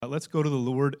let's go to the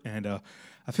Lord. And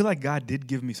I feel like God did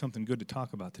give me something good to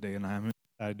talk about today, and I'm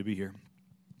excited to be here.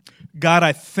 God,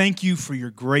 I thank you for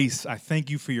your grace. I thank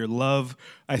you for your love.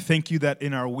 I thank you that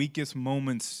in our weakest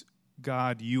moments,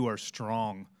 God, you are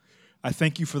strong. I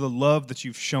thank you for the love that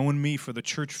you've shown me, for the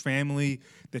church family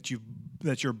that you're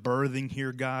birthing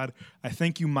here, God. I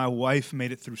thank you my wife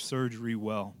made it through surgery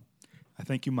well. I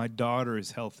thank you my daughter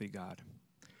is healthy, God.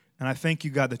 And I thank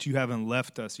you, God, that you haven't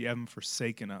left us, you haven't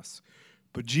forsaken us.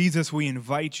 But Jesus, we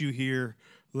invite you here.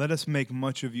 Let us make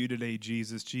much of you today,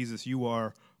 Jesus. Jesus, you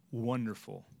are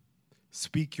wonderful.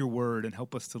 Speak your word and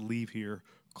help us to leave here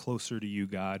closer to you,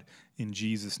 God, in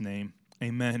Jesus' name.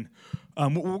 Amen.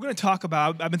 What we're going to talk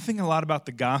about, I've been thinking a lot about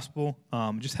the gospel.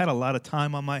 Just had a lot of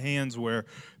time on my hands where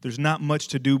there's not much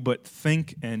to do but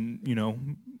think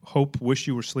and, hope, wish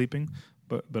you were sleeping,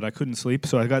 but I couldn't sleep.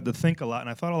 So I got to think a lot, and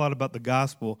I thought a lot about the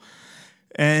gospel.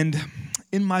 And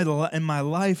in my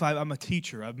life, I'm a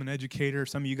teacher. I'm an educator.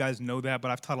 Some of you guys know that, but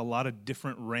I've taught a lot of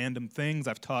different random things.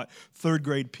 I've taught third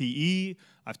grade PE.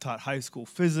 I've taught high school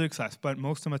physics. I spent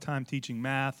most of my time teaching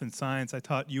math and science. I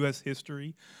taught U.S.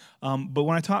 history. But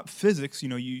when I taught physics,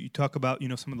 you talk about,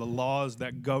 some of the laws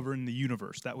that govern the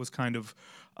universe. That was kind of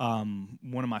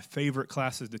one of my favorite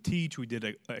classes to teach. We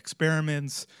did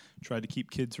experiments, tried to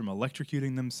keep kids from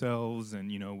electrocuting themselves,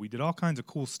 and, we did all kinds of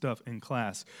cool stuff in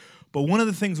class. But one of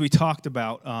the things we talked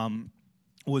about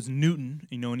was Newton,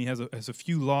 and he has a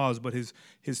few laws, but his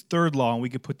third law, and we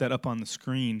could put that up on the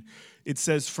screen, it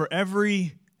says, for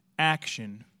every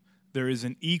action, there is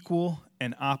an equal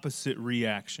and opposite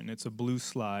reaction. It's a blue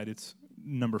slide. It's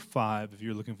number 5 if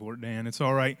you're looking for it, Dan. It's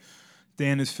all right.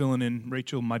 Dan is filling in.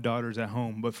 Rachel, my daughter's at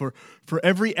home. But for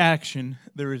every action,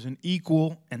 there is an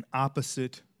equal and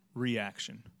opposite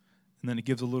reaction. And then it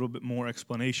gives a little bit more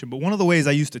explanation. But one of the ways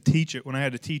I used to teach it, when I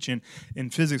had to teach in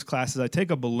physics classes, I take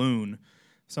a balloon,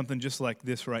 something just like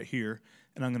this right here,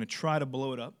 and I'm going to try to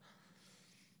blow it up.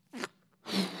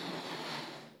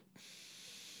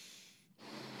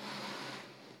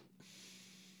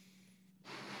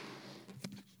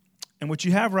 And what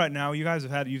you have right now,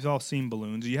 you've all seen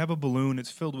balloons. You have a balloon, it's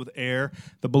filled with air.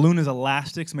 The balloon is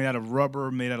elastic, it's made out of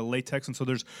rubber, made out of latex, and so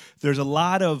there's a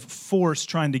lot of force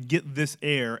trying to get this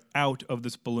air out of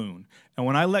this balloon. And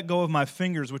when I let go of my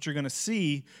fingers, what you're going to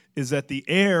see is that the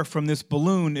air from this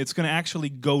balloon, it's going to actually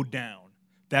go down.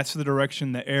 That's the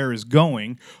direction the air is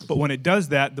going. But when it does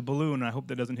that, the balloon, I hope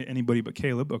that doesn't hit anybody but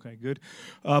Caleb. Okay, good.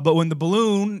 But when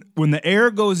the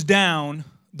air goes down,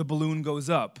 the balloon goes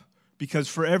up. Because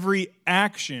for every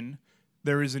action,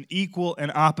 there is an equal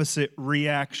and opposite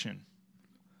reaction.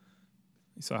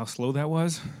 You saw how slow that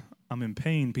was? I'm in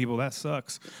pain, people. That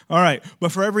sucks. All right.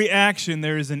 But for every action,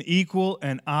 there is an equal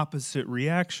and opposite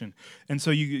reaction. And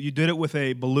so you did it with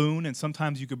a balloon, and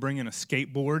sometimes you could bring in a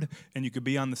skateboard, and you could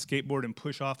be on the skateboard and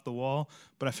push off the wall.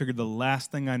 But I figured the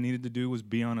last thing I needed to do was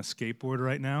be on a skateboard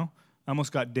right now. I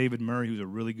almost got David Murray, who's a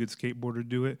really good skateboarder, to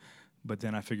do it. But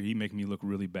then I figured he'd make me look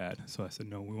really bad. So I said,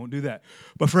 no, we won't do that.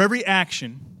 But for every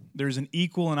action, there's an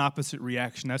equal and opposite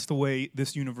reaction. That's the way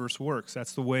this universe works.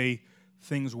 That's the way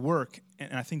things work.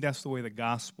 And I think that's the way the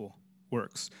gospel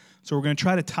works. So we're going to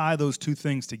try to tie those two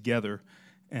things together.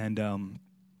 And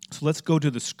so let's go to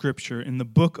the scripture. In the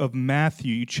book of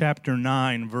Matthew, chapter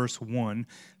 9, verse 1,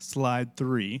 slide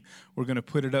 3. We're going to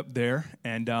put it up there.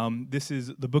 And this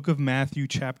is the book of Matthew,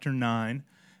 chapter 9.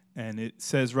 And it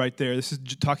says right there, this is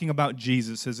talking about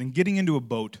Jesus. It says, in getting into a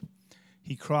boat,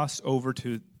 he crossed over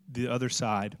to the other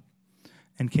side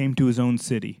and came to his own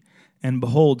city. And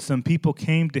behold, some people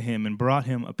came to him and brought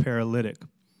him a paralytic.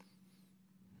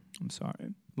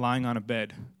 Lying on a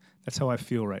bed. That's how I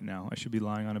feel right now. I should be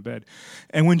lying on a bed.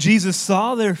 And when Jesus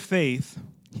saw their faith,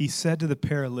 he said to the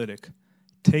paralytic,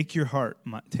 take heart,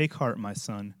 my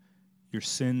son, your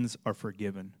sins are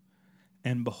forgiven.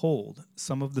 And behold,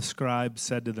 some of the scribes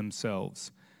said to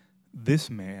themselves, this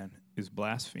man is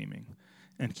blaspheming.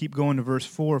 And keep going to verse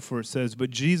 4, for it says, but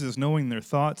Jesus, knowing their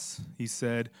thoughts, he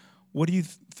said, what do you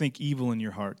think evil in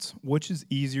your hearts? Which is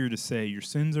easier to say, your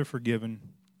sins are forgiven,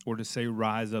 or to say,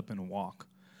 rise up and walk?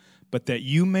 But that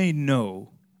you may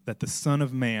know that the Son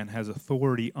of Man has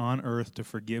authority on earth to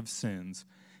forgive sins,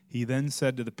 he then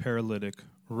said to the paralytic,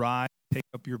 rise, take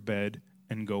up your bed,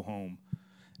 and go home.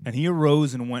 And he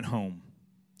arose and went home.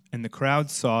 And the crowd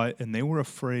saw it, and they were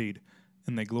afraid,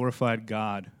 and they glorified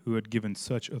God, who had given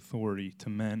such authority to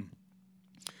men.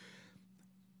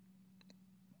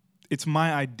 It's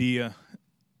my idea,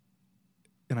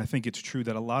 and I think it's true,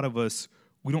 that a lot of us,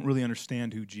 we don't really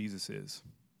understand who Jesus is.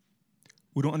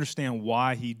 We don't understand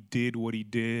why he did what he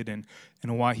did and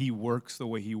why he works the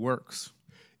way he works.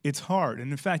 It's hard.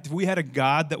 And in fact, if we had a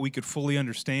God that we could fully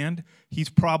understand, he's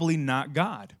probably not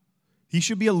God. He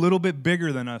should be a little bit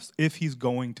bigger than us if he's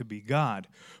going to be God.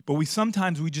 But we're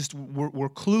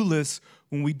clueless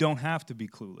when we don't have to be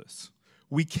clueless.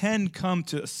 We can come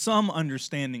to some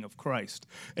understanding of Christ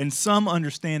and some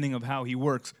understanding of how he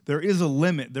works. There is a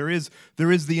limit. There is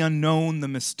the unknown, the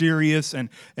mysterious, and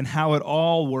how it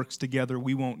all works together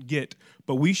we won't get.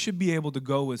 But we should be able to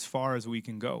go as far as we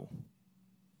can go.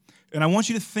 And I want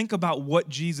you to think about what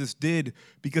Jesus did,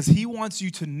 because he wants you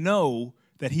to know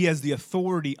that he has the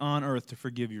authority on earth to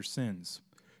forgive your sins.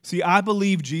 See, I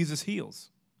believe Jesus heals.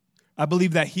 I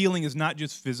believe that healing is not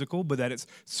just physical, but that it's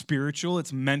spiritual,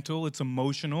 it's mental, it's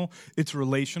emotional, it's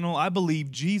relational. I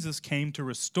believe Jesus came to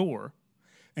restore,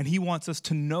 and he wants us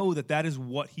to know that that is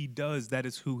what he does, that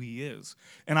is who he is.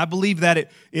 And I believe that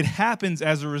it happens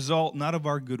as a result not of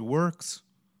our good works,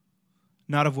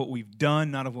 not of what we've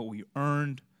done, not of what we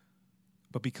earned,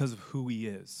 but because of who he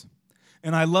is.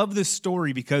 And I love this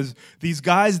story because these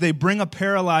guys, they bring a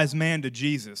paralyzed man to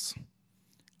Jesus,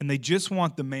 and they just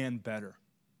want the man better.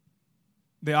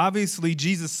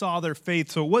 Jesus saw their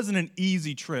faith, so it wasn't an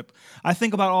easy trip. I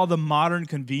think about all the modern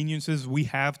conveniences we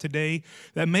have today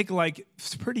that make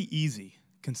it's pretty easy,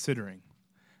 considering.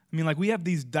 I mean, we have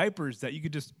these diapers that you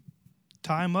could just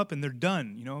tie them up and they're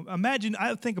done. Imagine,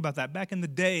 I think about that back in the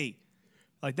day.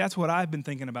 That's what I've been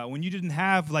thinking about. When you didn't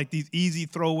have these easy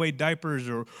throwaway diapers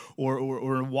or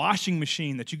a washing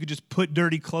machine that you could just put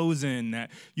dirty clothes in, that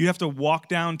you'd have to walk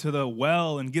down to the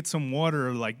well and get some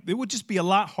water. It would just be a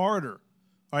lot harder.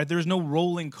 All right, there's no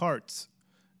rolling carts.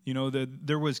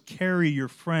 There was carry your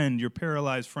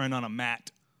paralyzed friend on a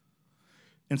mat.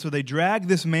 And so they drag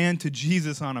this man to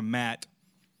Jesus on a mat,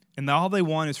 and all they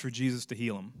want is for Jesus to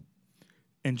heal him.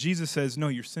 And Jesus says, no,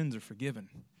 your sins are forgiven.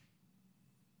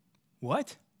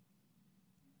 What?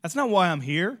 That's not why I'm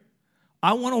here.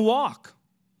 I want to walk.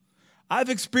 I've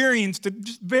experienced it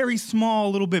just very small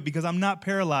little bit because I'm not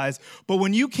paralyzed. But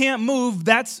when you can't move,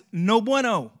 that's no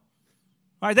bueno.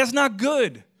 All right, that's not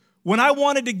good. When I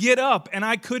wanted to get up and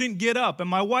I couldn't get up, and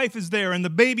my wife is there and the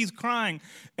baby's crying,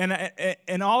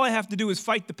 and all I have to do is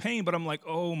fight the pain, but I'm like,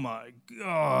 oh my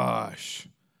gosh.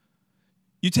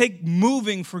 You take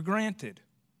moving for granted.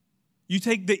 You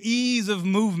take the ease of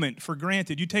movement for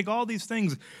granted. You take all these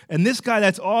things. And this guy,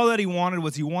 that's all that he wanted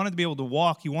was he wanted to be able to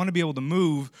walk. He wanted to be able to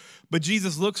move. But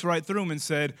Jesus looks right through him and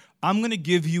said, I'm going to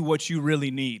give you what you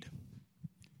really need.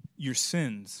 Your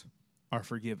sins are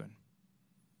forgiven.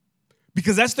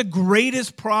 Because that's the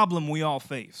greatest problem we all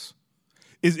face,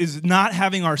 is not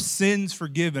having our sins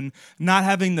forgiven, not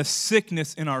having the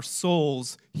sickness in our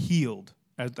souls healed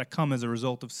that come as a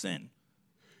result of sin.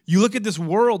 You look at this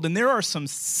world, and there are some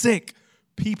sick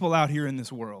people out here in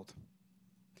this world.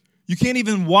 You can't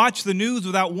even watch the news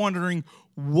without wondering,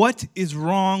 what is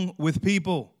wrong with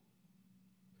people?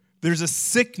 There's a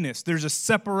sickness, there's a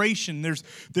separation,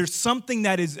 there's something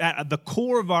that is at the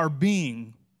core of our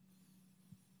being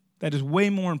that is way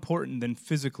more important than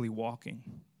physically walking.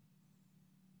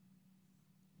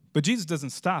 But Jesus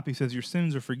doesn't stop. He says, your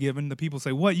sins are forgiven. The people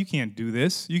say, what? You can't do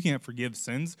this. You can't forgive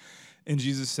sins. And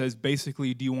Jesus says,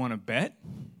 basically, do you want to bet?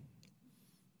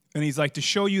 And he's like, to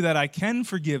show you that I can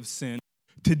forgive sin,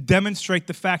 to demonstrate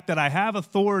the fact that I have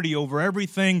authority over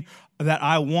everything that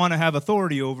I want to have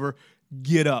authority over,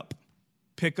 get up,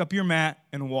 pick up your mat,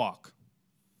 and walk.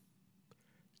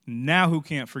 Now who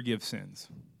can't forgive sins?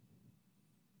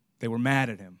 They were mad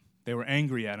at him. They were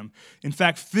angry at him. In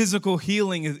fact, physical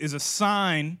healing is a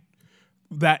sign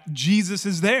that Jesus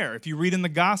is there. If you read in the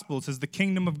gospel, it says the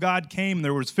kingdom of God came.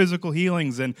 There was physical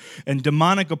healings and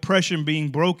demonic oppression being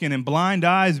broken and blind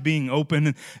eyes being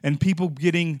opened and people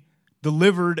getting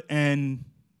delivered and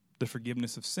the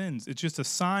forgiveness of sins. It's just a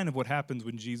sign of what happens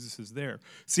when Jesus is there.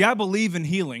 See, I believe in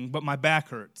healing, but my back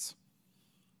hurts.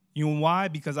 You know why?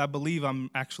 Because I believe I'm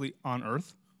actually on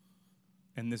earth,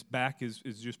 and this back is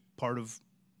just part of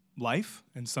life,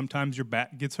 and sometimes your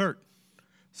back gets hurt.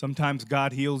 Sometimes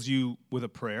God heals you with a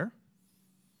prayer,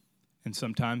 and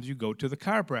sometimes you go to the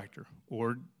chiropractor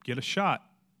or get a shot.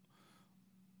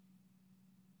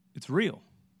 It's real.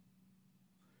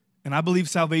 And I believe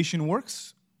salvation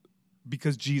works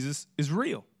because Jesus is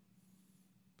real.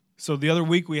 So the other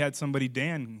week we had somebody,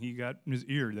 Dan, he got his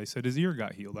ear. They said his ear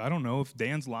got healed. I don't know if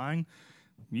Dan's lying.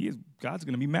 God's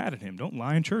going to be mad at him. Don't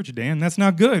lie in church, Dan. That's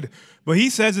not good. But he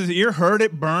says his ear hurt,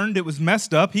 it burned, it was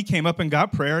messed up. He came up and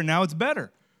got prayer, and now it's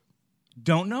better.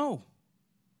 Don't know.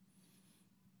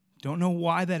 Don't know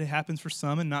why that happens for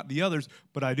some and not the others,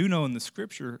 but I do know in the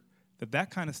Scripture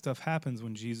that kind of stuff happens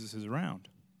when Jesus is around.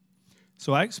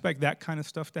 So I expect that kind of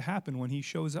stuff to happen when he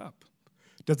shows up.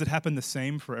 Does it happen the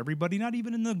same for everybody? Not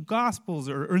even in the Gospels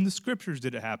or in the Scriptures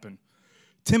did it happen.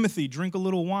 Timothy, drink a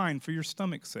little wine for your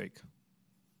stomach's sake.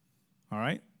 All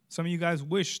right? Some of you guys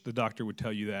wish the doctor would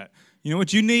tell you that. You know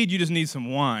what you need? You just need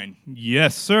some wine.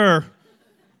 Yes, sir.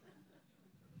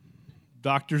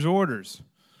 Doctor's orders.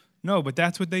 No, but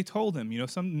that's what they told him.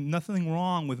 Nothing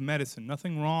wrong with medicine,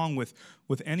 nothing wrong with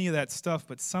any of that stuff,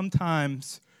 but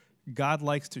sometimes God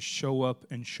likes to show up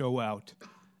and show out.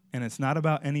 And it's not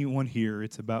about anyone here,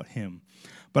 it's about him.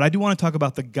 But I do want to talk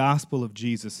about the gospel of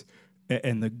Jesus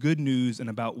and the good news and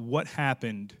about what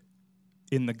happened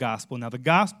in the gospel. Now, the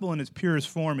gospel in its purest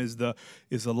form is the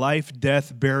life,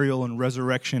 death, burial, and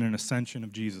resurrection and ascension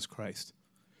of Jesus Christ.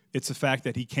 It's the fact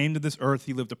that he came to this earth,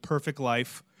 he lived a perfect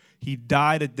life, he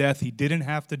died a death he didn't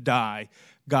have to die.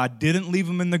 God didn't leave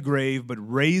him in the grave, but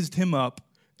raised him up,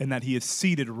 and that he is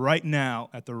seated right now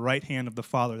at the right hand of the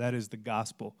Father. That is the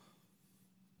gospel.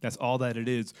 That's all that it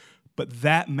is. But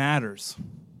that matters.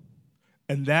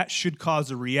 And that should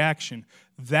cause a reaction.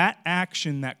 That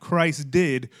action that Christ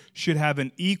did should have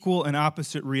an equal and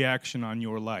opposite reaction on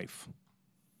your life.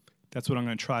 That's what I'm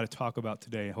going to try to talk about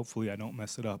today. Hopefully I don't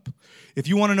mess it up. If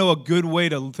you want to know a good way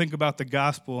to think about the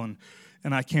gospel,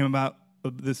 and I came up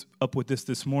with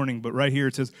this morning, but right here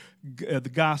it says the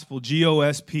gospel,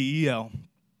 Gospel.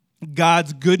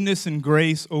 God's goodness and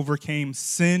grace overcame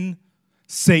sin,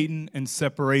 Satan, and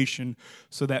separation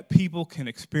so that people can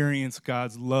experience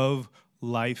God's love,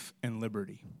 life, and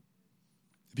liberty.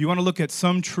 If you want to look at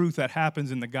some truth that happens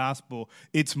in the gospel,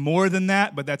 it's more than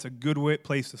that, but that's a good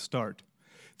place to start.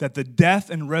 That the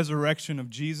death and resurrection of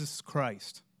Jesus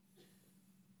Christ,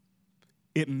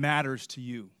 it matters to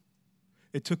you.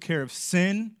 It took care of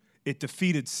sin. It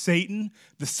defeated Satan.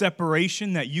 The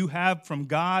separation that you have from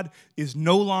God is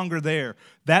no longer there.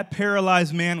 That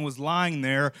paralyzed man was lying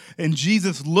there, and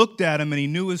Jesus looked at him, and he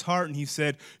knew his heart, and he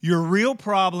said, your real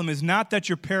problem is not that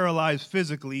you're paralyzed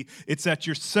physically. It's that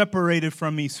you're separated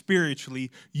from me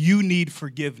spiritually. You need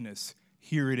forgiveness.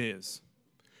 Here it is.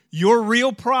 Your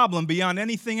real problem, beyond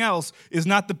anything else, is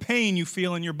not the pain you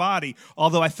feel in your body,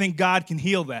 although I think God can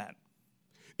heal that.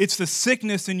 It's the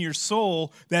sickness in your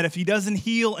soul that if he doesn't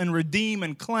heal and redeem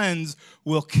and cleanse,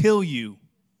 will kill you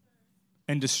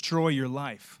and destroy your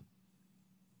life.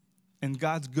 And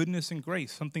God's goodness and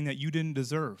grace, something that you didn't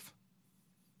deserve,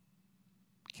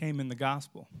 came in the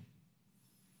gospel.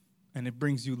 And it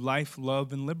brings you life,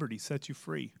 love, and liberty, sets you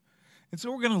free. And so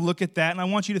we're going to look at that, and I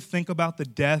want you to think about the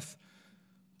death,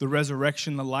 the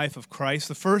resurrection, the life of Christ.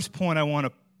 The first point I want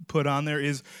to put on there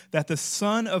is that the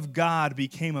Son of God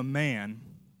became a man.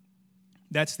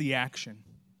 That's the action.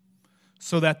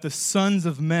 So that the sons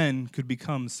of men could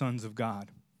become sons of God.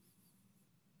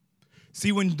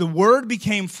 See, when the Word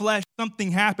became flesh,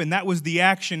 something happened. That was the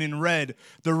action in red.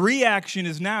 The reaction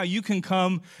is now you can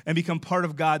come and become part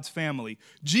of God's family.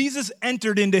 Jesus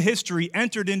entered into history,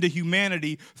 entered into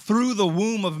humanity through the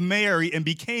womb of Mary and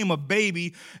became a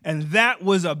baby, and that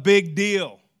was a big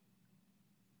deal.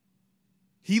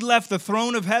 He left the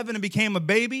throne of heaven and became a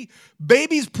baby.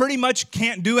 Babies pretty much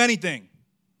can't do anything.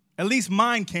 At least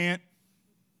mine can't.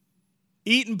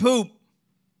 Eat and poop.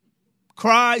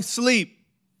 Cry, sleep.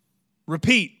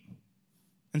 Repeat.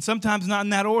 And sometimes not in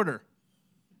that order.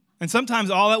 And sometimes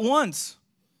all at once.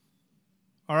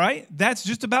 All right? That's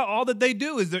just about all that they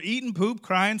do is they're eat and poop,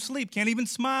 cry and sleep. Can't even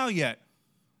smile yet.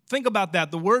 Think about that.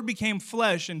 The Word became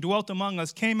flesh and dwelt among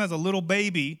us, came as a little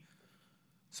baby,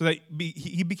 so that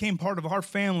he became part of our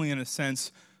family in a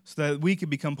sense, so that we could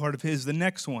become part of his. The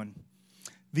next one.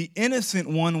 The innocent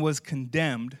one was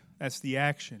condemned. That's the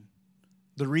action.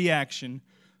 The reaction,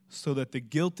 so that the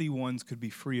guilty ones could be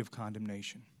free of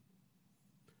condemnation.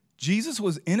 Jesus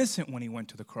was innocent when he went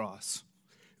to the cross.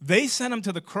 They sent him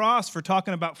to the cross for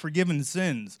talking about forgiven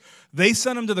sins. They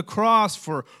sent him to the cross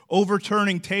for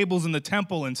overturning tables in the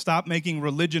temple and stop making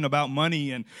religion about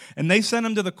money. And they sent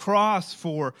him to the cross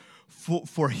for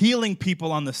healing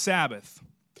people on the Sabbath.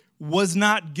 Was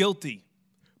not guilty,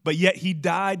 but yet he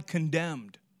died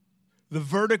condemned. The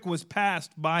verdict was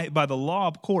passed by the law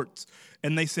of courts,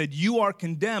 and they said, you are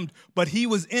condemned, but he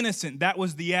was innocent. That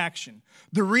was the action.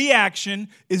 The reaction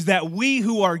is that we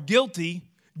who are guilty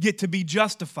get to be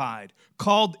justified,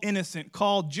 called innocent,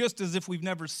 called just as if we've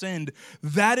never sinned.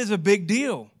 That is a big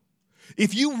deal.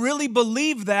 If you really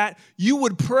believe that, you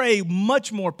would pray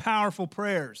much more powerful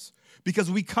prayers, because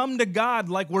we come to God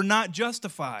like we're not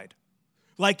justified,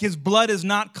 like his blood has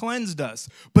not cleansed us.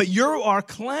 But you are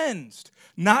cleansed.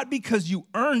 Not because you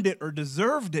earned it or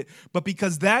deserved it, but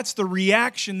because that's the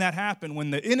reaction that happened. When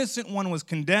the innocent one was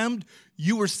condemned,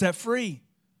 you were set free.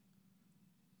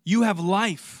 You have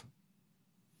life.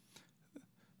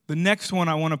 The next one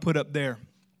I want to put up there.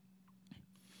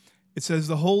 It says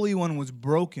the Holy One was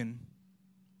broken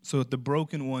so that the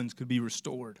broken ones could be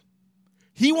restored.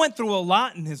 He went through a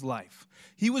lot in his life.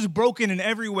 He was broken in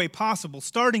every way possible,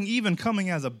 starting even coming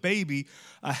as a baby,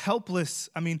 a helpless.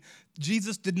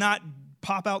 Jesus did not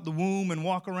pop out the womb and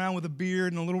walk around with a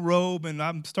beard and a little robe, and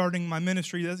I'm starting my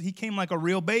ministry. He came like a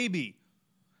real baby.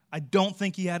 I don't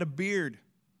think he had a beard.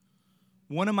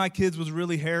 One of my kids was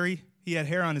really hairy. He had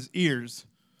hair on his ears,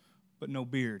 but no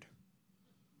beard.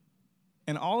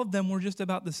 And all of them were just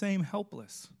about the same,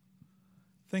 helpless.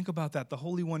 Think about that. The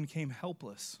Holy One came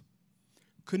helpless.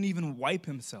 Couldn't even wipe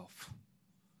himself.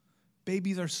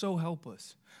 Babies are so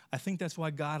helpless. I think that's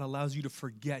why God allows you to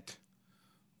forget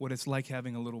what it's like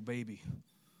having a little baby.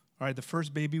 All right, the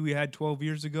first baby we had 12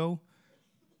 years ago,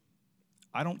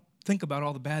 I don't think about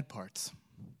all the bad parts.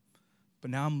 But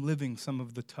now I'm living some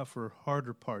of the tougher,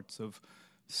 harder parts of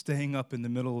staying up in the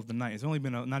middle of the night. It's only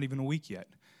been not even a week yet.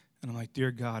 And I'm like,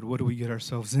 dear God, what do we get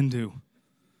ourselves into?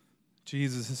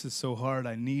 Jesus, this is so hard.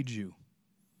 I need you.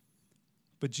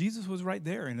 But Jesus was right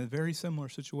there in a very similar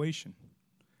situation.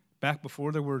 Back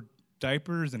before there were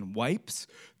diapers and wipes.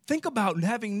 Think about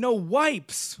having no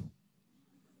wipes.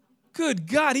 Good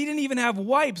God, he didn't even have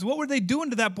wipes. What were they doing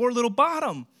to that poor little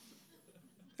bottom?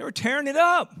 They were tearing it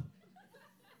up.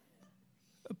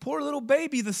 The poor little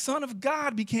baby, the Son of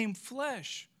God, became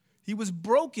flesh. He was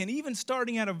broken, even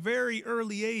starting at a very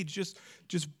early age,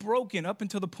 just broken up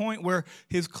until the point where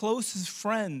his closest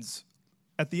friends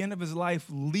at the end of his life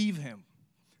leave him.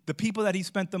 The people that he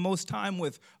spent the most time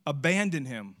with abandon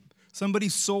him. Somebody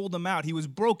sold him out. He was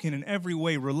broken in every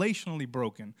way, relationally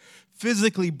broken,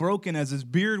 physically broken as his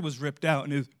beard was ripped out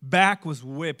and his back was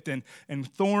whipped and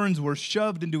thorns were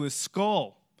shoved into his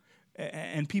skull.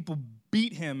 And people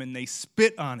beat him and they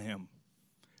spit on him.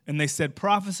 And they said,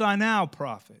 prophesy now,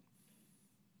 prophet.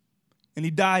 And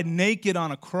he died naked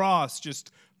on a cross,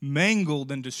 just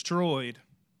mangled and destroyed.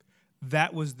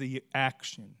 That was the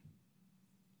action.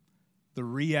 The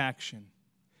reaction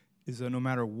is that no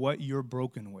matter what you're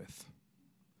broken with,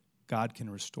 God can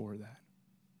restore that.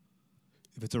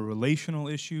 If it's a relational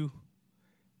issue,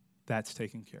 that's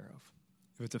taken care of.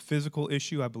 If it's a physical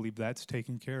issue, I believe that's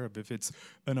taken care of. If it's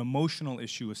an emotional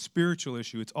issue, a spiritual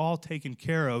issue, it's all taken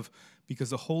care of because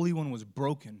the Holy One was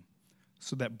broken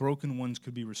so that broken ones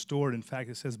could be restored. In fact,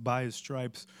 it says, by his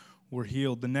stripes we're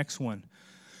healed. The next one,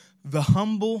 the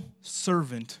humble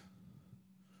servant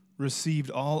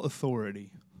received all authority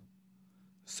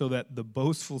so that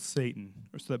boastful Satan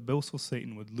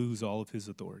would lose all of his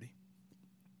authority.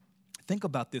 Think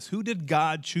about this. Who did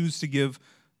God choose to give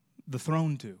the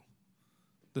throne to?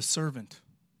 The servant.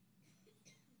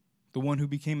 The one who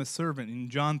became a servant. In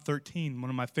John 13, one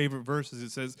of my favorite verses,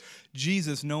 it says,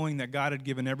 Jesus, knowing that God had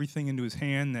given everything into his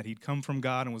hand, that he'd come from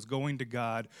God and was going to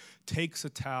God, takes a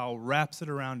towel, wraps it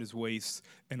around his waist,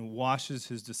 and washes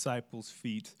his disciples'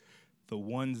 feet, the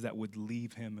ones that would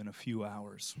leave him in a few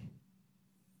hours.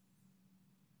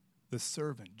 The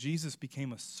servant. Jesus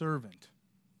became a servant,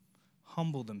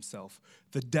 humbled himself.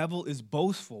 The devil is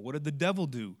boastful. What did the devil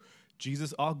do?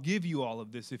 Jesus, I'll give you all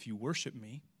of this if you worship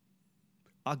me.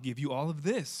 I'll give you all of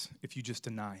this if you just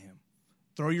deny him.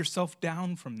 Throw yourself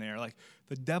down from there. Like,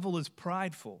 the devil is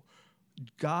prideful.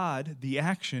 God, the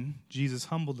action, Jesus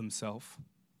humbled himself,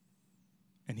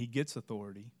 and he gets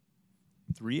authority.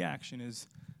 The reaction is,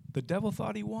 the devil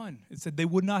thought he won. It said they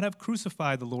would not have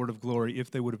crucified the Lord of glory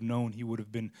if they would have known he would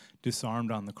have been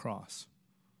disarmed on the cross.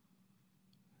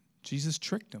 Jesus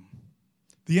tricked him.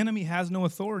 The enemy has no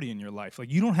authority in your life.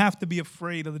 Like, you don't have to be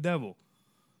afraid of the devil.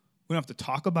 We don't have to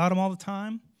talk about him all the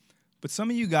time. But some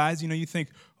of you guys, you think,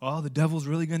 oh, the devil's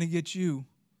really going to get you.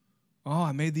 Oh,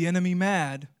 I made the enemy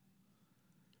mad.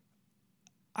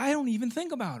 I don't even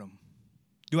think about him.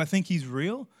 Do I think he's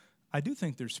real? I do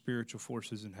think there's spiritual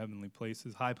forces in heavenly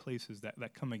places, high places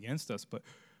that come against us, but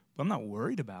I'm not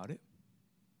worried about it.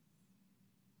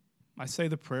 I say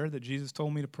the prayer that Jesus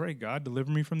told me to pray. God,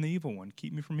 deliver me from the evil one.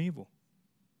 Keep me from evil.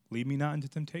 Lead me not into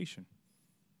temptation.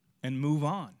 And move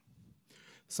on.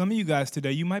 Some of you guys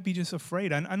today, you might be just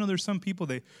afraid. I know there's some people,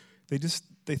 they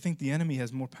think the enemy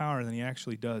has more power than he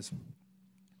actually does.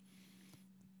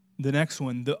 The next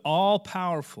one, the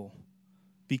all-powerful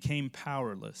became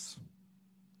powerless.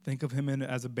 Think of him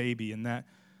as a baby in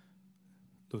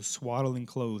those swaddling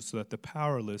clothes so that the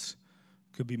powerless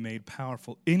could be made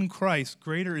powerful. In Christ,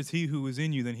 greater is he who is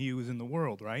in you than he who is in the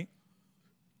world, right?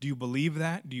 Do you believe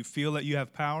that? Do you feel that you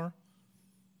have power?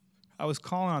 I was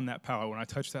calling on that power when I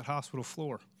touched that hospital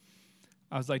floor.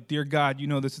 I was like, dear God, you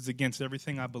know this is against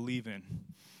everything I believe in.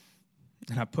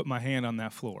 And I put my hand on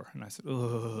that floor, and I said,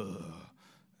 ugh,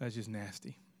 that's just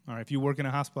nasty. All right, if you work in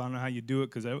a hospital, I don't know how you do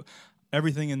it because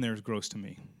everything in there is gross to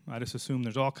me. I just assume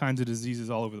there's all kinds of diseases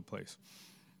all over the place.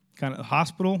 Kind of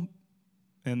hospital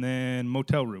and then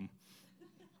motel room.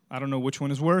 I don't know which one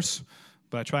is worse,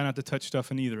 but I try not to touch stuff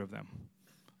in either of them.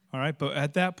 All right, but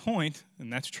at that point,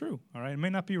 and that's true, all right, it may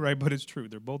not be right, but it's true.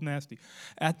 They're both nasty.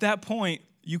 At that point,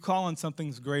 you call on something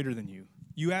that's greater than you.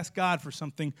 You ask God for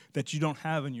something that you don't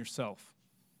have in yourself.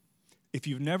 If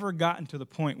you've never gotten to the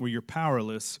point where you're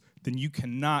powerless, then you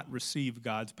cannot receive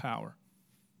God's power.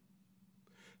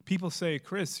 People say,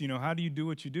 Chris, how do you do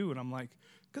what you do? And I'm like,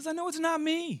 because I know it's not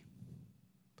me.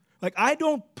 Like, I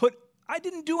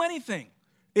didn't do anything.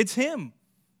 It's him.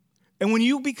 And when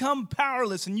you become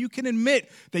powerless and you can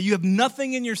admit that you have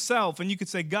nothing in yourself and you can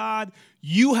say, God,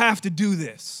 you have to do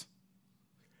this,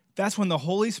 that's when the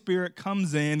Holy Spirit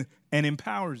comes in and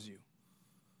empowers you.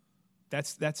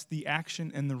 That's the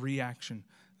action and the reaction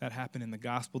that happen in the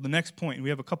gospel. The next point, and we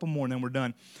have a couple more and then we're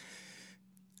done.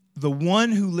 The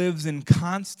one who lives in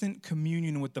constant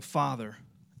communion with the Father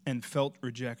and felt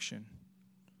rejection.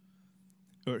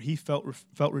 Or he felt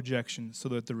rejection so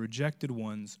that the rejected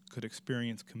ones could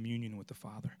experience communion with the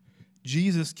Father.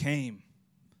 Jesus came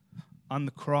on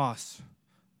the cross.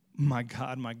 My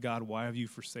God, why have you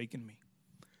forsaken me?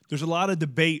 There's a lot of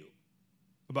debate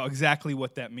about exactly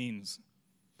what that means.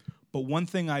 But one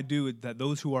thing I do is that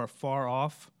those who are far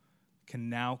off can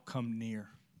now come near.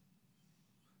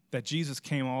 That Jesus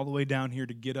came all the way down here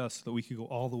to get us so that we could go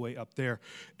all the way up there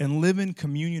and live in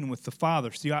communion with the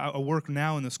Father. See, I work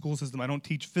now in the school system. I don't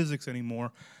teach physics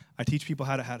anymore. I teach people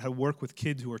how to work with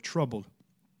kids who are troubled.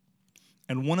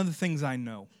 And one of the things I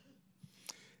know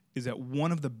is that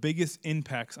one of the biggest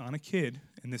impacts on a kid,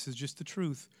 and this is just the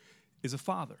truth, is a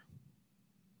father.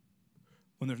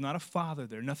 When there's not a father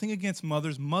there, nothing against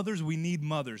mothers. Mothers, we need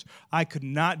mothers. I could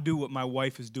not do what my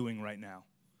wife is doing right now.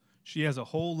 She has a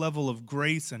whole level of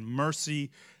grace and mercy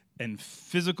and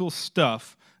physical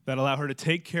stuff that allow her to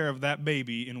take care of that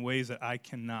baby in ways that I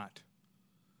cannot.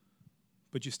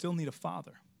 But you still need a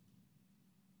father.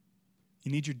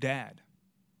 You need your dad.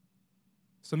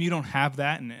 Some of you don't have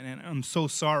that, and I'm so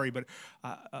sorry, but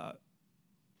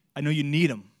I know you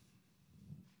need him.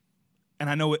 And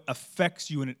I know it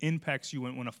affects you and it impacts you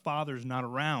when a father's not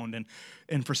around.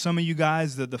 And for some of you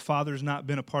guys, the father's not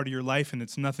been a part of your life, and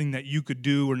it's nothing that you could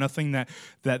do or nothing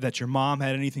that your mom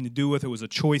had anything to do with. It was a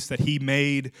choice that he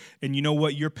made. And you know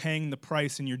what? You're paying the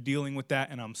price, and you're dealing with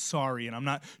that, and I'm sorry. And I'm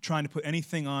not trying to put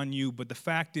anything on you, but the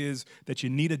fact is that you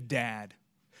need a dad.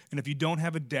 And if you don't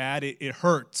have a dad, it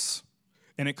hurts,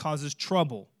 and it causes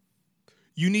trouble.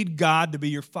 You need God to be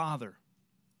your father.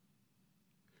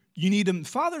 You need them.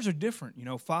 Fathers are different.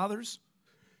 Fathers,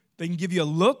 they can give you a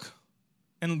look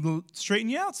and straighten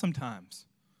you out sometimes.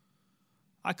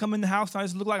 I come in the house and I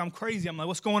just look like I'm crazy. I'm like,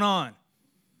 what's going on?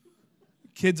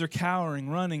 Kids are cowering,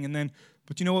 running,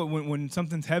 but you know what? When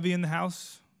something's heavy in the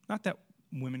house, not that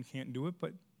women can't do it,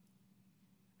 but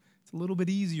it's a little bit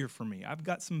easier for me. I've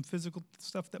got some physical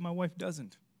stuff that my wife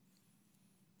doesn't.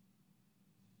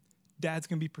 Dads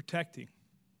can be protecting.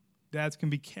 Dads can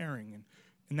be caring,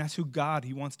 and that's who God,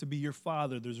 he wants to be your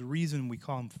father. There's a reason we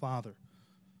call him Father.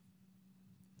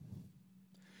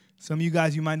 Some of you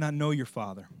guys, you might not know your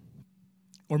father.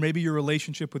 Or maybe your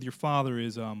relationship with your father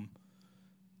is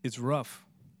rough.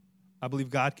 I believe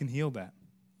God can heal that.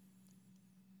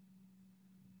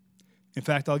 In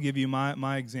fact, I'll give you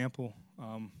my example.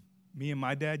 Me and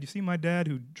my dad. You see my dad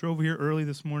who drove here early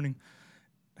this morning?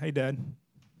 Hey, Dad.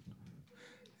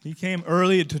 He came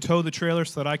early to tow the trailer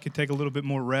so that I could take a little bit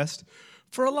more rest.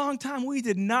 For a long time, we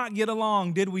did not get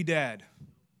along, did we, Dad?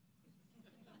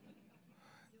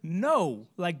 No,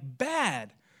 like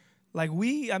bad.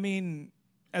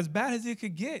 As bad as it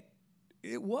could get,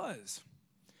 it was.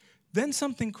 Then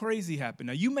something crazy happened.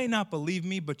 Now, you may not believe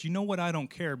me, but you know what? I don't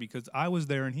care because I was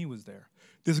there and he was there.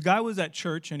 This guy was at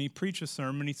church and he preached a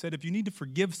sermon. He said, if you need to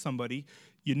forgive somebody,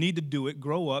 you need to do it,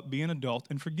 grow up, be an adult,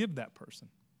 and forgive that person.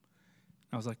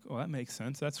 I was like, oh, that makes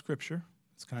sense. That's scripture.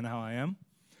 That's kind of how I am.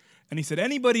 And he said,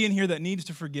 anybody in here that needs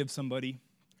to forgive somebody,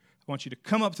 I want you to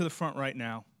come up to the front right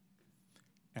now,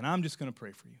 and I'm just going to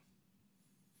pray for you.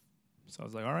 So I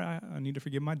was like, all right, I need to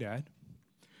forgive my dad.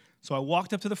 So I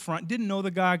walked up to the front, didn't know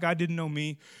the guy, God didn't know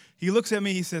me. He looks at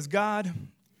me, he says, God,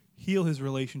 heal his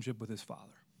relationship with his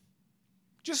father.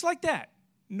 Just like that.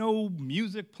 No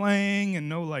music playing and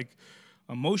no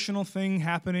emotional thing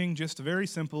happening, just very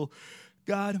simple.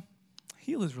 God,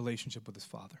 heal his relationship with his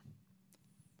father.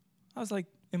 I was like,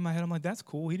 in my head, I'm like, that's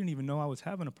cool. He didn't even know I was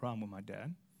having a problem with my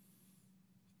dad.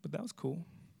 But that was cool.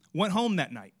 Went home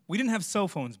that night. We didn't have cell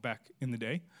phones back in the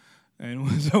day.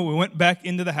 And so we went back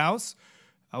into the house.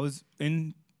 I was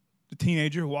the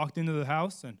teenager, walked into the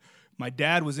house, and my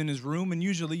dad was in his room. And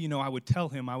usually, I would tell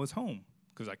him I was home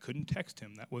because I couldn't text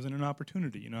him. That wasn't an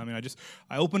opportunity.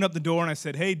 I opened up the door and I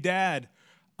said, hey, Dad,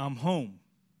 I'm home.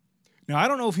 Now, I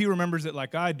don't know if he remembers it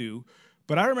like I do,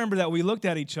 but I remember that we looked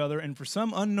at each other, and for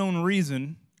some unknown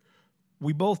reason,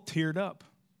 we both teared up.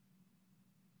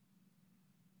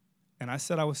 And I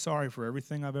said I was sorry for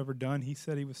everything I've ever done. He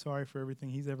said he was sorry for everything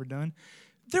he's ever done.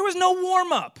 There was no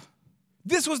warm-up.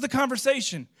 This was the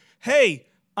conversation. Hey,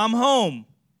 I'm home.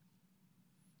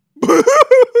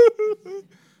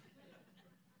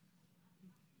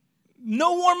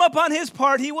 No warm-up on his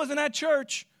part. He wasn't at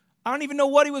church. I don't even know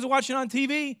what he was watching on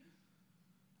TV.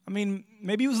 I mean,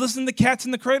 maybe he was listening to Cats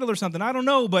in the Cradle or something. I don't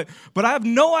know, but I have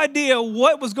no idea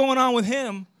what was going on with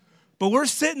him. But we're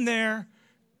sitting there,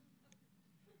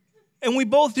 and we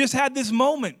both just had this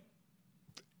moment.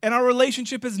 And our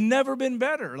relationship has never been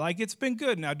better. Like, it's been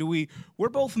good. Now, we're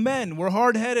both men. We're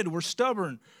hard-headed. We're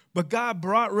stubborn. But God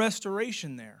brought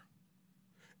restoration there.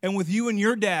 And with you and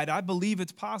your dad, I believe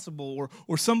it's possible,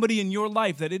 or somebody in your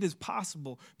life, that it is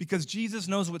possible, because Jesus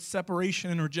knows what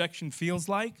separation and rejection feels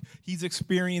like. He's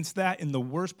experienced that in the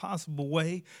worst possible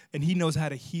way, and he knows how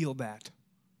to heal that.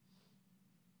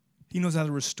 He knows how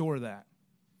to restore that.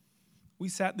 We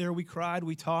sat there, we cried,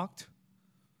 we talked.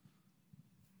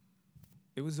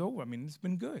 It was over. I mean, it's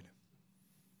been good.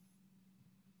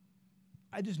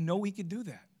 I just know he could do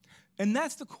that. And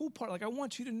that's the cool part. Like, I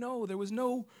want you to know there was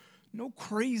no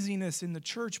craziness in the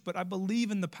church, but I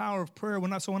believe in the power of prayer.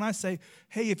 When I say,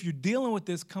 hey, if you're dealing with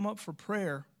this, come up for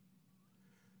prayer,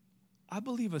 I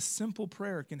believe a simple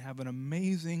prayer can have an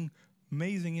amazing,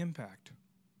 amazing impact.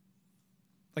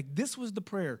 Like, this was the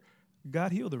prayer.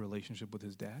 God healed the relationship with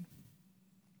his dad.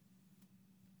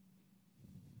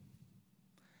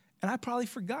 And I probably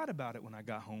forgot about it when I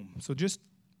got home. So just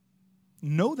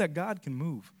know that God can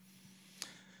move.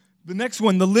 The next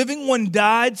one, the living one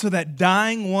died so that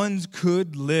dying ones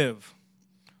could live.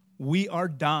 We are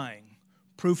dying.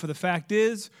 Proof of the fact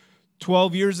is,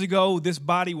 12 years ago, this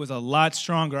body was a lot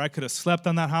stronger. I could have slept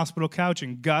on that hospital couch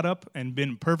and got up and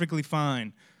been perfectly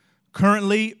fine.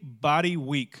 Currently, body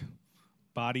weak,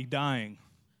 body dying.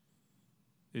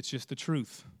 It's just the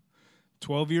truth.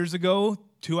 12 years ago,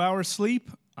 2 hours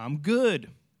sleep, I'm good.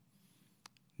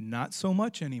 Not so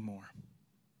much anymore.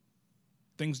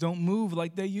 Things don't move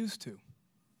like they used to.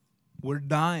 We're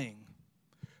dying.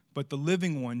 But the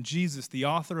living one, Jesus, the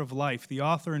author of life, the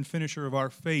author and finisher of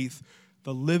our faith,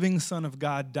 the living Son of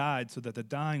God died so that the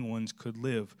dying ones could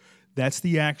live. That's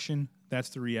the action. That's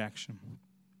the reaction.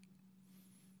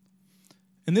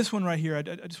 And this one right here, I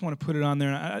just want to put it on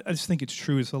there. I just think it's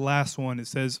true. It's the last one. It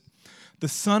says, the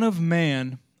Son of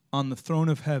Man on the throne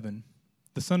of heaven.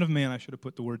 The Son of Man, I should have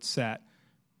put the word sat.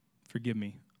 Forgive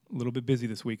me. A little bit busy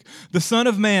this week. The Son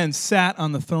of Man sat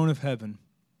on the throne of heaven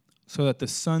so that the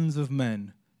sons of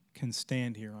men can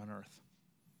stand here on earth.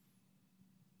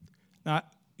 Now,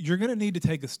 you're going to need to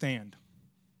take a stand.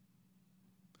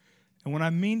 And when I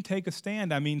mean take a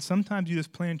stand, I mean sometimes you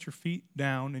just plant your feet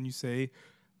down and you say,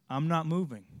 I'm not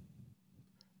moving.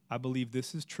 I believe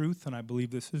this is truth, and I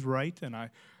believe this is right, and I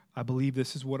believe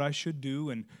this is what I should do.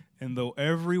 And though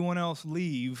everyone else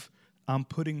leave, I'm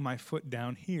putting my foot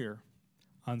down here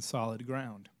on solid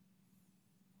ground.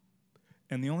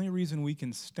 And the only reason we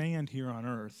can stand here on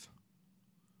earth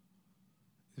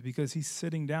is because he's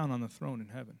sitting down on the throne in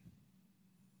heaven.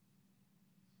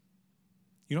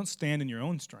 You don't stand in your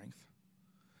own strength,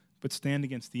 but stand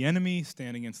against the enemy,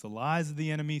 stand against the lies of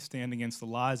the enemy, stand against the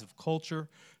lies of culture,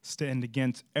 stand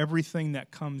against everything that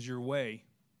comes your way.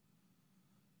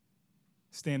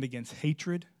 Stand against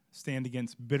hatred, stand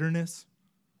against bitterness,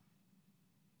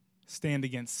 stand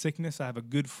against sickness. I have a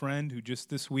good friend who just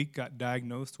this week got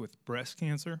diagnosed with breast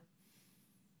cancer.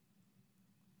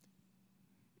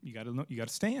 You got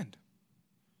to stand.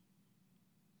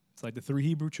 It's like the 3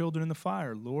 Hebrew children in the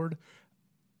fire. Lord,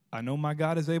 I know my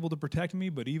God is able to protect me,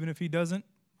 but even if he doesn't,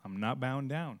 I'm not bound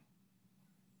down.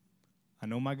 I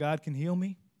know my God can heal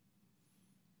me,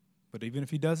 but even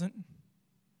if he doesn't,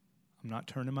 I'm not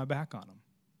turning my back on him.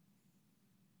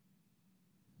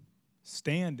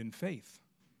 Stand in faith.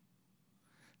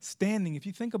 Standing, if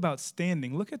you think about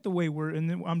standing, look at the way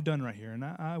and I'm done right here, and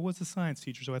I was a science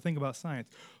teacher, so I think about science.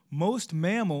 Most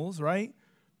mammals, right,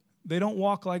 they don't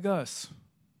walk like us,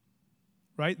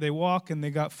 right? They walk and they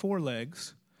got 4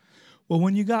 legs. Well,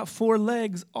 when you got 4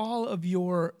 legs, all of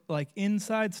your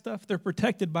inside stuff, they're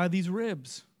protected by these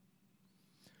ribs.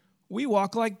 We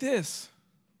walk like this.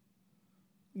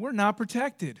 We're not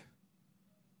protected.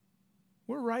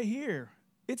 We're right here.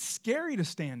 It's scary to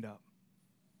stand up.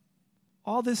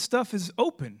 All this stuff is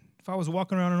open. If I was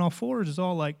walking around on all 4s, it's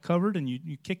all covered, and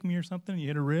you kick me or something, and you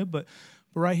hit a rib. But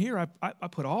right here, I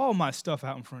put all my stuff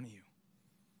out in front of you.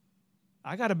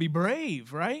 I got to be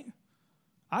brave, right?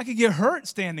 I could get hurt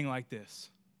standing like this.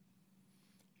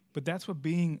 But that's what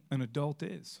being an adult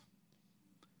is.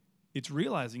 It's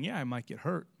realizing, yeah, I might get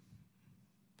hurt,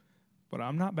 but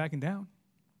I'm not backing down,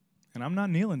 and I'm not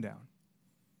kneeling down.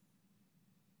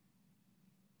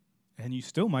 And you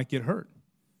still might get hurt,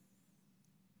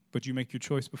 but you make your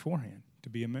choice beforehand to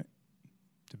be a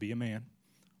man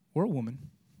or a woman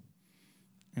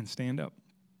and stand up.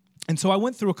 And so I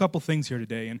went through a couple things here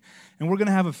today, and we're going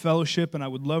to have a fellowship, and I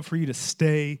would love for you to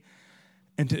stay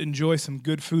and to enjoy some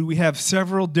good food. We have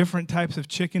several different types of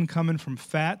chicken coming from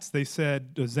Fats.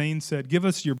 Zane said, give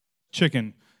us your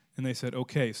chicken. And they said,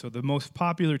 okay. So the most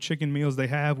popular chicken meals they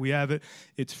have, we have it.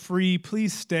 It's free.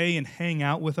 Please stay and hang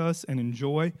out with us and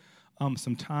enjoy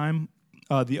some time.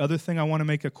 The other thing I want to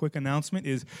make a quick announcement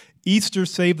is Easter,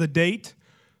 save the date.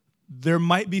 There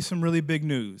might be some really big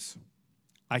news.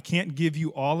 I can't give you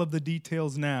all of the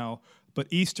details now, but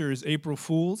Easter is April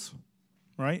Fool's,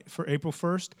 right, for April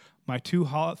 1st. My two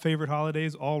favorite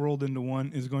holidays all rolled into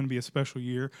one is going to be a special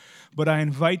year. But I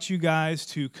invite you guys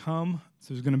to come.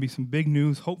 So there's going to be some big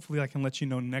news. Hopefully I can let you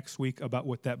know next week about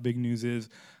what that big news is.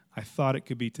 I thought it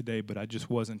could be today, but I just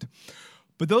wasn't.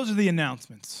 But those are the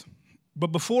announcements. But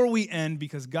before we end,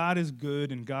 because God is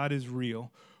good and God is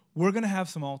real, we're going to have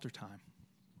some altar time.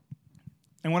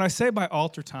 And when I say by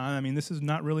altar time, I mean this is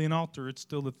not really an altar. It's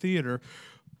still the theater.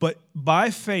 But by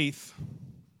faith,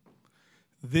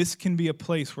 this can be a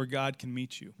place where God can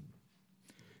meet you.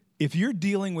 If you're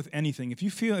dealing with anything, if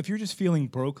you're just feeling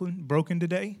broken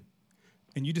today,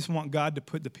 and you just want God to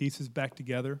put the pieces back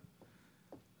together,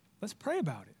 let's pray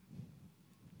about it.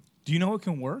 Do you know it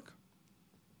can work?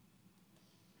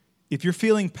 If you're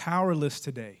feeling powerless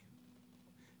today,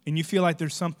 and you feel like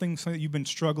there's something that you've been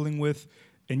struggling with,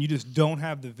 and you just don't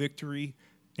have the victory,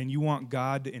 and you want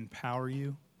God to empower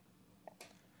you,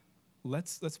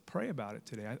 let's pray about it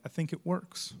today. I think it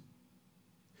works.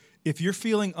 If you're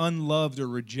feeling unloved or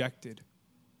rejected,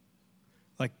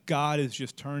 like God has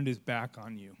just turned his back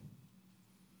on you,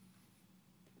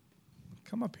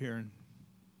 come up here and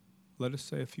let us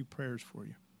say a few prayers for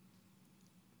you.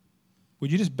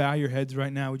 Would you just bow your heads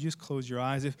right now? Would you just close your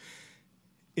eyes?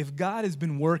 If God has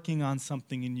been working on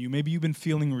something in you, maybe you've been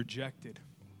feeling rejected.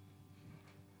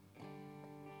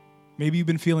 Maybe you've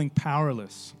been feeling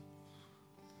powerless.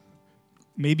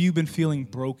 Maybe you've been feeling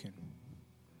broken.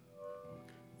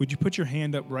 Would you put your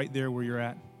hand up right there where you're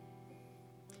at?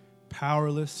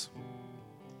 Powerless,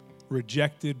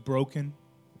 rejected, broken.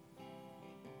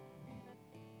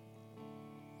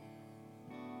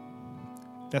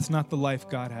 That's not the life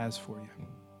God has for you.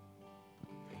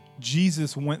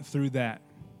 Jesus went through that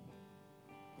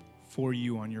for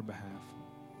you on your behalf.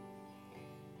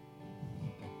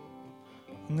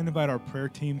 I'm going to invite our prayer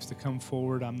teams to come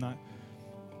forward. Gail,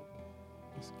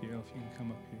 if you can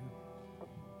come up here.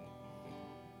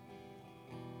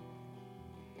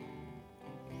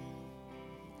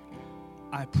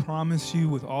 I promise you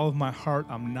with all of my heart,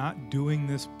 I'm not doing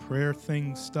this prayer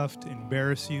thing stuff to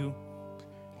embarrass you.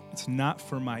 It's not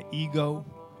for my ego,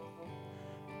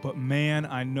 but man,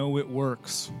 I know it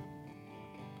works.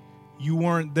 You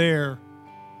weren't there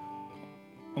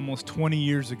almost 20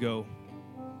 years ago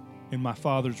in my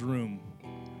father's room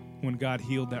when God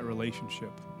healed that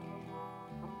relationship.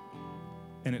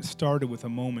 And it started with a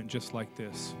moment just like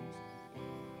this.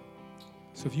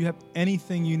 So if you have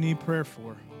anything you need prayer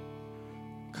for,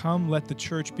 come let the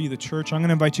church be the church. I'm going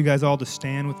to invite you guys all to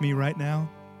stand with me right now.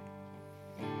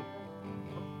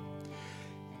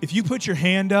 If you put your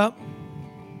hand up,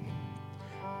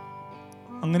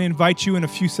 I'm going to invite you in a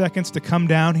few seconds to come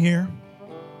down here.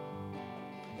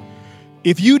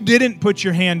 If you didn't put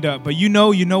your hand up, but you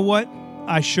know what?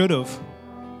 I should have.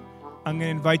 I'm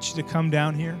going to invite you to come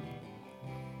down here.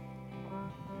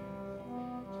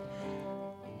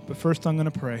 But first I'm going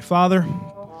to pray. Father,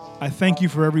 I thank you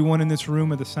for everyone in this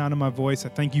room at the sound of my voice. I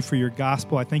thank you for your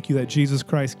gospel. I thank you that Jesus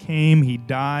Christ came. He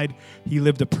died. He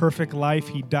lived a perfect life.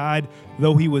 He died.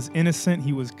 Though he was innocent,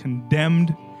 he was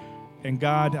condemned. And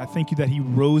God, I thank you that he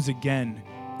rose again.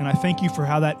 And I thank you for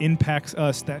how that impacts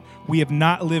us, that we have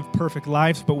not lived perfect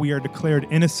lives, but we are declared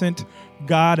innocent,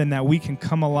 God, and that we can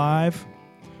come alive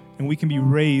and we can be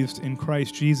raised in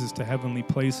Christ Jesus to heavenly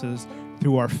places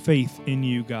through our faith in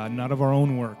you, God, not of our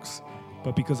own works,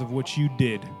 but because of what you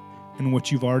did and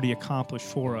what you've already accomplished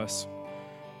for us.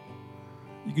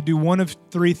 You could do one of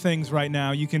three things right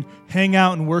now. You can hang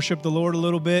out and worship the Lord a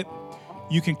little bit.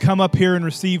 You can come up here and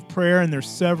receive prayer, and there's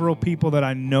several people that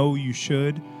I know you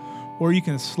should. Or you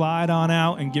can slide on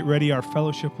out and get ready. Our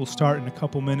fellowship will start in a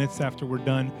couple minutes after we're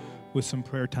done with some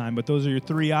prayer time. But those are your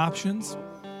three options.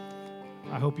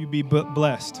 I hope you be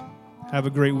blessed. Have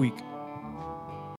a great week.